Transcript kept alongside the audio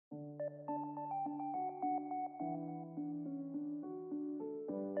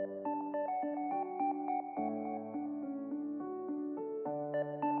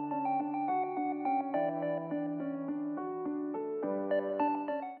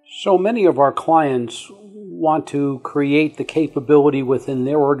So many of our clients want to create the capability within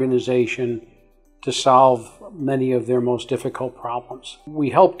their organization to solve many of their most difficult problems. We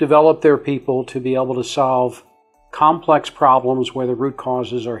help develop their people to be able to solve complex problems where the root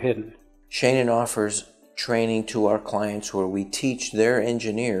causes are hidden. Shainin offers training to our clients where we teach their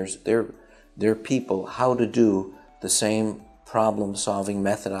engineers, their people, how to do the same problem-solving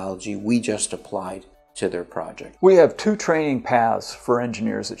methodology we just applied to their project. We have two training paths for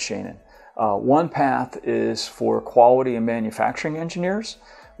engineers at Shainin. One path is for quality and manufacturing engineers,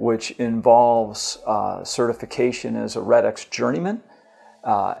 which involves certification as a Red X journeyman.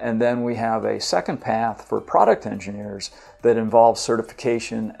 And then we have a second path for product engineers that involves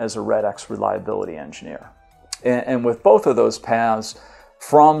certification as a Red X reliability engineer. And with both of those paths,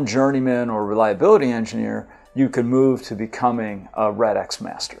 from journeyman or reliability engineer, you can move to becoming a Red X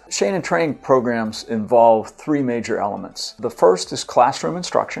master. Shainin training programs involve three major elements. The first is classroom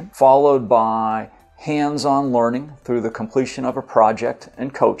instruction, followed by hands-on learning through the completion of a project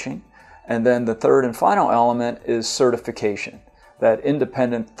and coaching. And then the third and final element is certification, that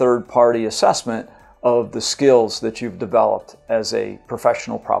independent third-party assessment of the skills that you've developed as a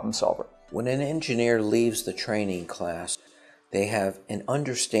professional problem solver. When an engineer leaves the training class, they have an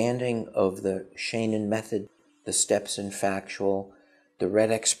understanding of the Shainin method, the steps in factual, the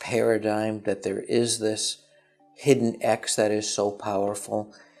Red X paradigm, that there is this hidden X that is so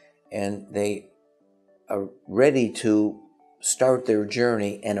powerful, and they are ready to start their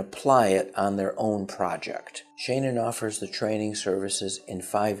journey and apply it on their own project. Shainin offers the training services in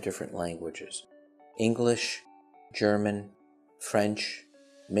 5 different languages: English, German, French,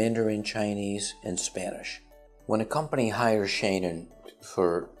 Mandarin Chinese, and Spanish. When a company hires Shainin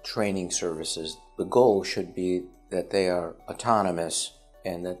for training services, the goal should be that they are autonomous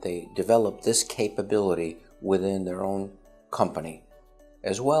and that they develop this capability within their own company,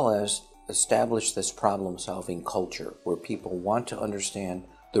 as well as establish this problem-solving culture where people want to understand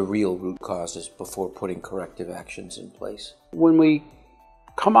the real root causes before putting corrective actions in place. When we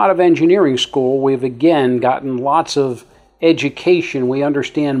come out of engineering school, we've again gotten lots of education. We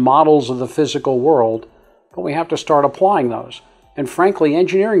understand models of the physical world, but we have to start applying those. And frankly,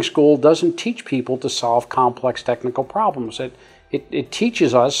 engineering school doesn't teach people to solve complex technical problems. It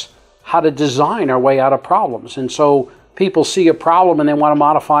teaches us how to design our way out of problems. And so people see a problem and they want to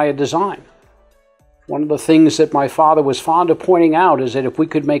modify a design. One of the things that my father was fond of pointing out is that if we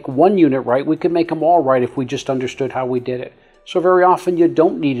could make one unit right, we could make them all right if we just understood how we did it. So very often you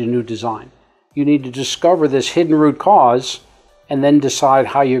don't need a new design. You need to discover this hidden root cause and then decide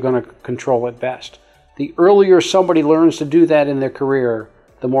how you're going to control it best. The earlier somebody learns to do that in their career,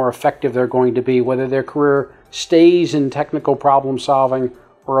 the more effective they're going to be, whether their career stays in technical problem solving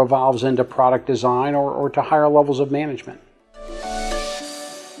or evolves into product design or to higher levels of management.